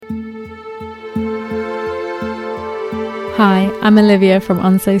Hi, I'm Olivia from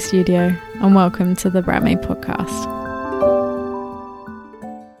Onso Studio and welcome to the Brand Made podcast.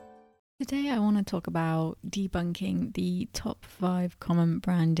 Today I want to talk about debunking the top 5 common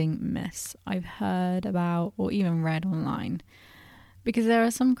branding myths I've heard about or even read online. Because there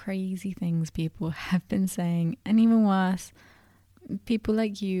are some crazy things people have been saying, and even worse, people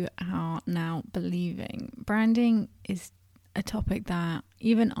like you are now believing. Branding is a topic that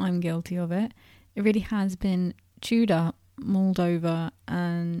even I'm guilty of it. It really has been chewed up, mulled over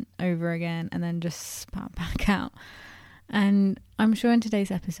and over again, and then just spat back out. And I'm sure in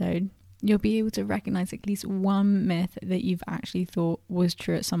today's episode, you'll be able to recognize at least one myth that you've actually thought was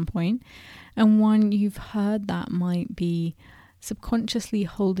true at some point, and one you've heard that might be subconsciously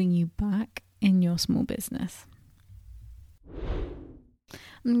holding you back in your small business.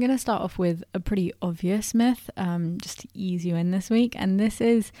 I'm going to start off with a pretty obvious myth, just to ease you in this week. And this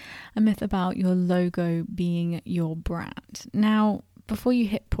is a myth about your logo being your brand. Now, before you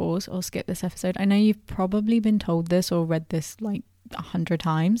hit pause or skip this episode, I know you've probably been told this or read this like 100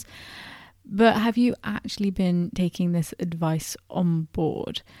 times, but have you actually been taking this advice on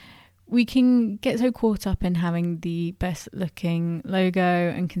board? We can get so caught up in having the best looking logo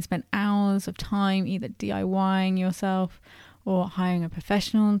and can spend hours of time either DIYing yourself or hiring a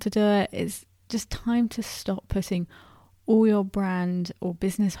professional to do it. It's just time to stop putting all your brand or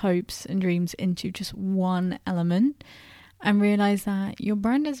business hopes and dreams into just one element and realize that your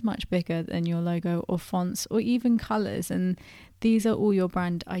brand is much bigger than your logo or fonts or even colors, and these are all your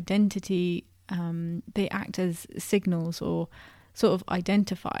brand identity. They act as signals or sort of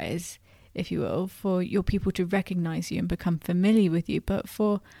identifiers, if you will, for your people to recognize you and become familiar with you. But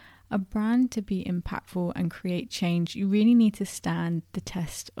for a brand to be impactful and create change, you really need to stand the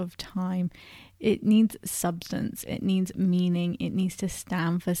test of time. It needs substance, it needs meaning, it needs to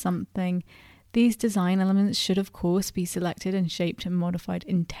stand for something. These design elements should, of course, be selected and shaped and modified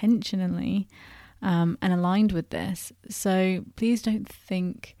intentionally and aligned with this. So please don't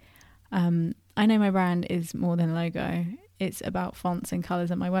think, I know my brand is more than logo. It's about fonts and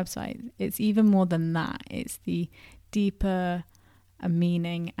colours on my website. It's even more than that. It's the deeper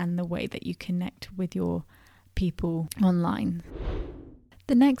meaning and the way that you connect with your people online.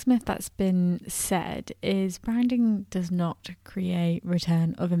 The next myth that's been said is branding does not create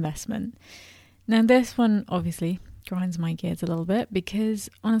return of investment. Now this one obviously grinds my gears a little bit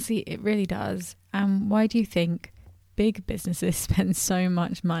because honestly it really does. Why do you think big businesses spend so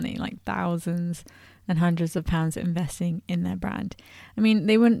much money, like thousands and hundreds of pounds, investing in their brand? I mean,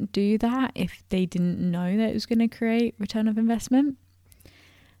 they wouldn't do that if they didn't know that it was going to create return of investment.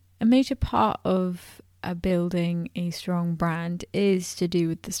 A major part of building a strong brand is to do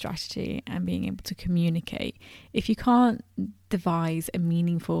with the strategy and being able to communicate. If you can't devise a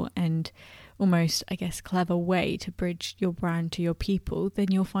meaningful and almost, I guess, clever way to bridge your brand to your people, then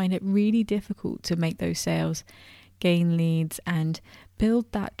you'll find it really difficult to make those sales, gain leads, and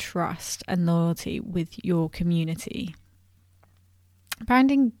build that trust and loyalty with your community.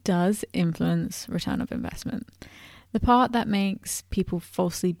 Branding does influence return of investment. The part that makes people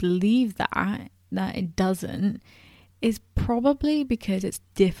falsely believe that it doesn't is probably because it's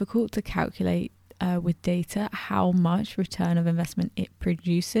difficult to calculate with data how much return of investment it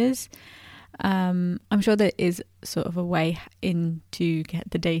produces. I'm sure there is sort of a way in to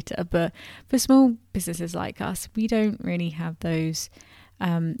get the data, but for small businesses like us, we don't really have those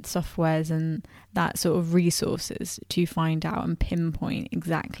softwares and that sort of resources to find out and pinpoint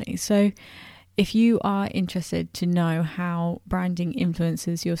exactly. So if you are interested to know how branding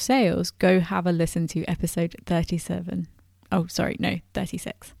influences your sales, go have a listen to episode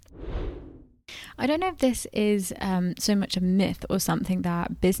 36. I don't know if this is so much a myth or something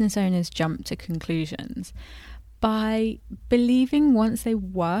that business owners jump to conclusions by believing once they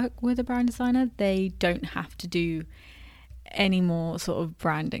work with a brand designer, they don't have to do any more sort of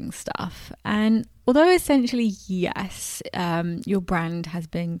branding stuff. And although essentially, yes, your brand has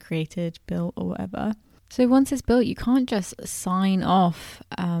been created, built or whatever. So once it's built, you can't just sign off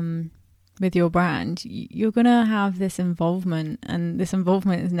with your brand. You're going to have this involvement, and this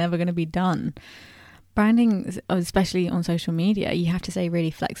involvement is never going to be done. Branding, especially on social media, you have to stay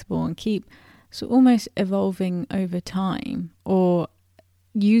really flexible and keep almost evolving over time, or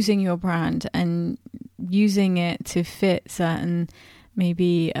using your brand and using it to fit certain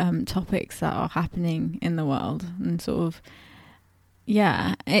maybe topics that are happening in the world. And sort of,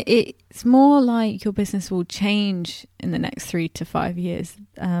 yeah, it's more like your business will change in the next 3 to 5 years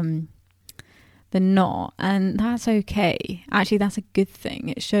than not, and that's okay. Actually, that's a good thing.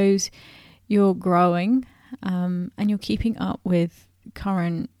 It shows you're growing and you're keeping up with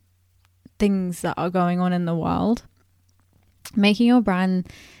current things that are going on in the world. making your brand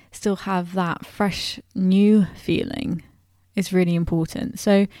still have that fresh new feeling is really important.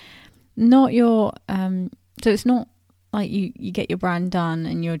 So it's not like you get your brand done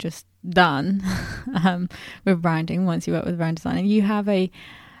and you're just done with branding once you work with a brand designer. You have a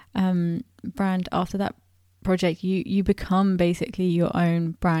brand after that project. You become basically your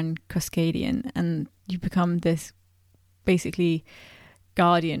own brand custodian, and you become this basically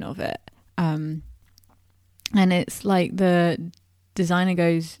guardian of it. And it's like the designer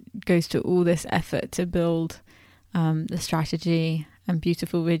goes to all this effort to build the strategy and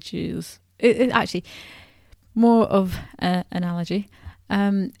beautiful visuals. It actually, more of an analogy,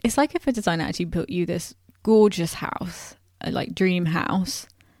 it's like if a designer actually built you this gorgeous house, like dream house,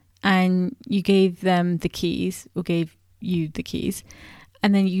 and you gave them the keys, or gave you the keys,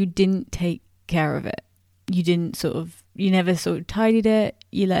 and then you didn't take care of it. You never sort of tidied it.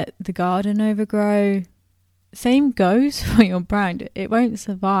 You let the garden overgrow. Same goes for your brand. It won't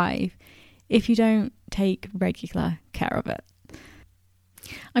survive if you don't take regular care of it.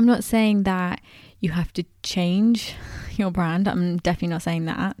 I'm not saying that you have to change your brand. I'm definitely not saying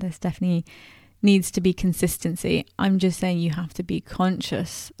that. There's definitely needs to be consistency. I'm just saying you have to be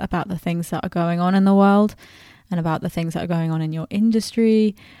conscious about the things that are going on in the world, and about the things that are going on in your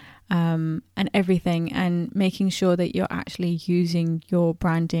industry, and everything, and making sure that you're actually using your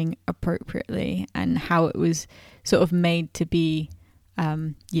branding appropriately and how it was sort of made to be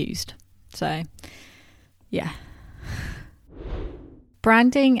used. So yeah.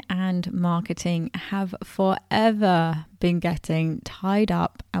 Branding and marketing have forever been getting tied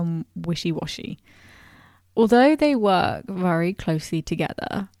up and wishy-washy. Although they work very closely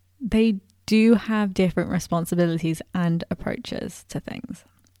together, they do have different responsibilities and approaches to things.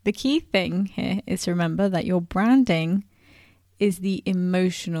 The key thing here is to remember that your branding is the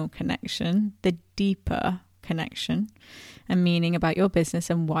emotional connection, the deeper connection and meaning about your business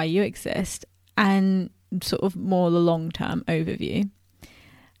and why you exist, and sort of more the long-term overview.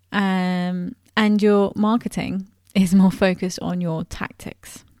 And your marketing is more focused on your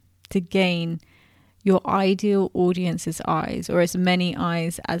tactics to gain your ideal audience's eyes, or as many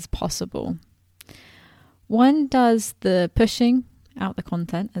eyes as possible. One does the pushing out the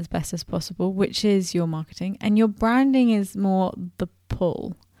content as best as possible, which is your marketing, and your branding is more the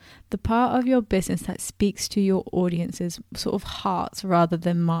pull, the part of your business that speaks to your audience's sort of hearts rather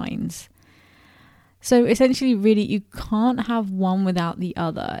than minds. So essentially, really, you can't have one without the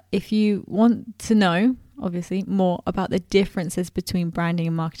other. If you want to know, obviously, more about the differences between branding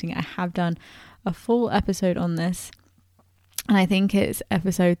and marketing, I have done a full episode on this, and I think it's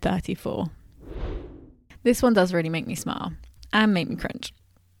episode 34. This one does really make me smile and make me cringe.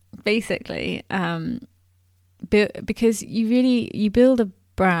 Basically, because you build a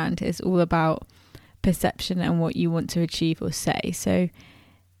brand is all about perception and what you want to achieve or say. So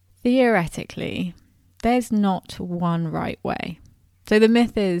theoretically, there's not one right way. So the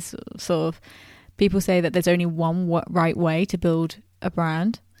myth is sort of, people say that there's only one right way to build a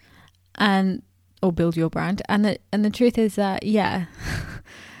brand or build your brand. And the truth is that,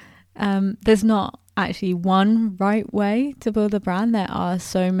 there's not actually one right way to build a brand. There are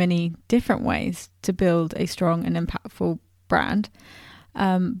so many different ways to build a strong and impactful brand.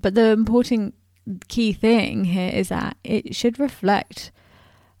 But the important key thing here is that it should reflect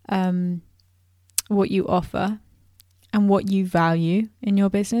what you offer and what you value in your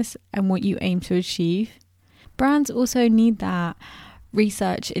business and what you aim to achieve. Brands also need that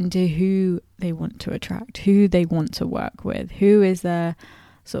research into who they want to attract, who they want to work with, who is their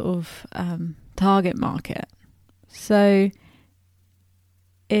sort of target market. So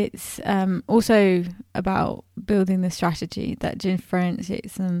it's also about building the strategy that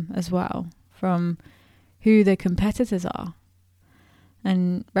differentiates them as well from who the competitors are,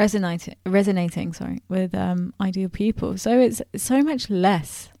 and resonating with ideal people. So it's so much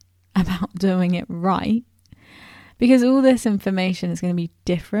less about doing it right, because all this information is going to be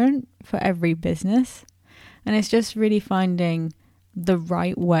different for every business, and it's just really finding the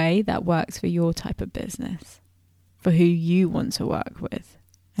right way that works for your type of business, for who you want to work with,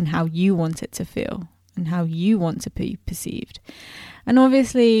 and how you want it to feel, and how you want to be perceived. And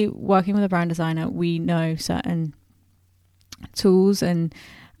obviously, working with a brand designer, we know certain tools and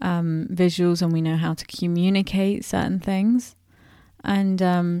visuals, and we know how to communicate certain things. And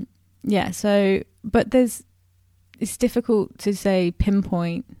but it's difficult to say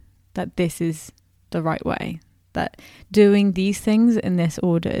pinpoint that this is the right way, that doing these things in this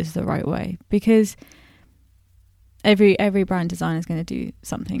order is the right way, because every brand designer is going to do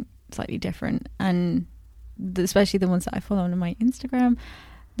something slightly different. And especially the ones that I follow on my Instagram,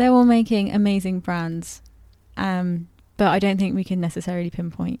 they're all making amazing brands, But I don't think we can necessarily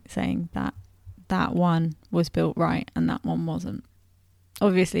pinpoint saying that that one was built right and that one wasn't.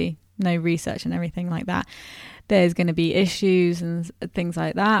 Obviously, no research and everything like that. There's going to be issues and things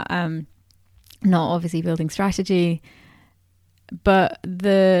like that. Not obviously building strategy. But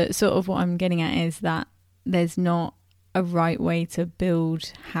the sort of what I'm getting at is that there's not a right way to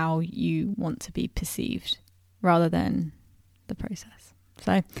build how you want to be perceived rather than the process.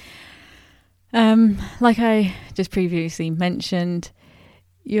 So, like I just previously mentioned,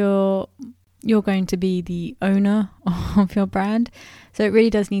 you're going to be the owner of your brand. So it really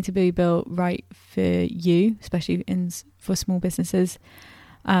does need to be built right for you, especially for small businesses.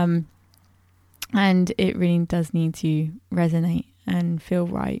 And it really does need to resonate and feel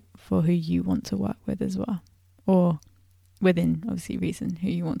right for who you want to work with as well. Or within, obviously, reason who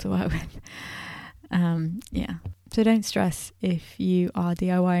you want to work with. Yeah. So don't stress if you are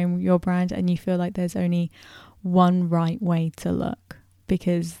DIYing your brand and you feel like there's only one right way to look,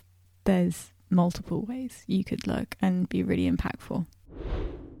 because there's multiple ways you could look and be really impactful.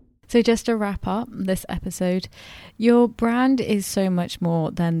 So just to wrap up this episode, your brand is so much more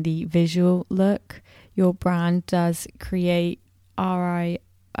than the visual look. Your brand does create return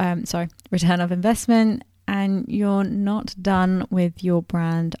of investment, and you're not done with your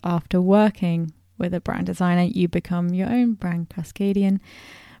brand after working with a brand designer. You become your own brand cascadian.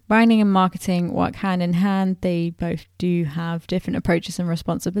 Branding and marketing work hand in hand. They both do have different approaches and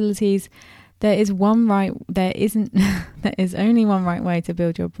responsibilities. There is only one right way to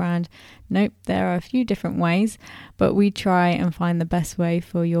build your brand. Nope, there are a few different ways, but we try and find the best way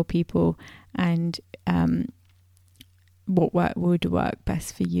for your people and what would work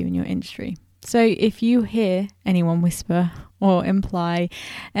best for you and your industry. So if you hear anyone whisper or imply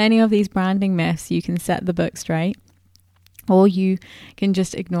any of these branding myths, you can set the book straight, or you can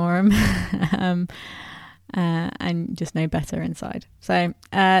just ignore them and just know better inside. So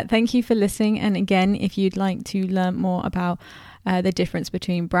thank you for listening. And again, if you'd like to learn more about the difference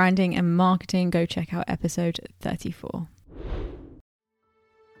between branding and marketing, go check out episode 34.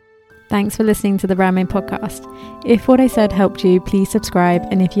 Thanks for listening to the Brandmade podcast. If what I said helped you, please subscribe.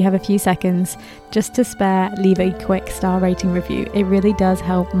 And if you have a few seconds just to spare, leave a quick star rating review. It really does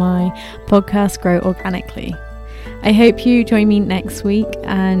help my podcast grow organically. I hope you join me next week.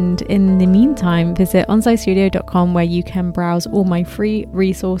 And in the meantime, visit onsitestudio.com, where you can browse all my free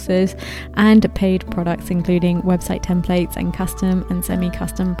resources and paid products, including website templates and custom and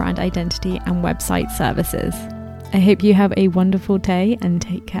semi-custom brand identity and website services. I hope you have a wonderful day and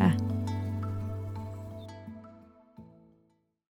take care.